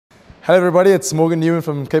Hello everybody, it's Morgan Newman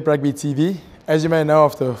from Cape Rugby TV. As you may know,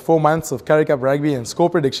 after 4 months of Currie Cup Rugby and score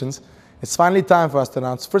predictions, it's finally time for us to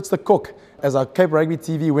announce Fritz the Kock as our Cape Rugby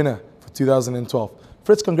TV winner for 2012.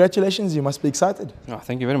 Fritz, congratulations, you must be excited. Oh,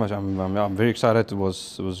 thank you very much. I'm very excited. It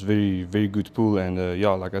was very good pool, and yeah,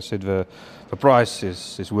 like I said, the prize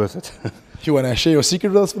is worth it. You want to share your secret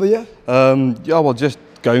with us for the year? Yeah, well, just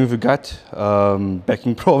going with a gut,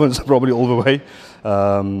 backing Province probably all the way,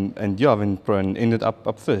 and yeah, I've ended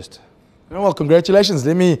up first. Well, congratulations.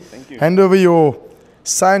 Let me hand over your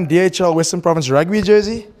signed DHL Western Province Rugby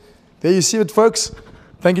jersey. There you see it, folks.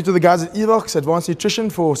 Thank you to the guys at Evox Advanced Nutrition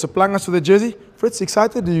for supplying us with the jersey. Fritz,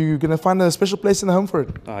 excited? Are you going to find a special place in the home for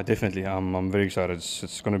it? Definitely. I'm very excited.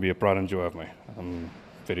 It's going to be a pride and joy of me. I'm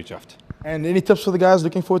very chuffed. And any tips for the guys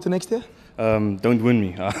looking forward to next year? Don't win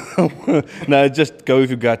me. No, just go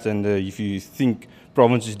with your gut, and if you think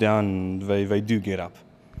Province is down, they do get up.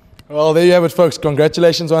 Well, there you have it, folks.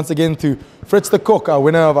 Congratulations once again to Fritz the Kock, our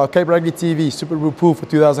winner of our Cape Rugby TV SuperBru pool for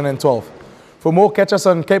 2012. For more, catch us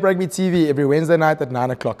on Cape Rugby TV every Wednesday night at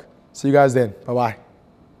 9 o'clock. See you guys then. Bye-bye.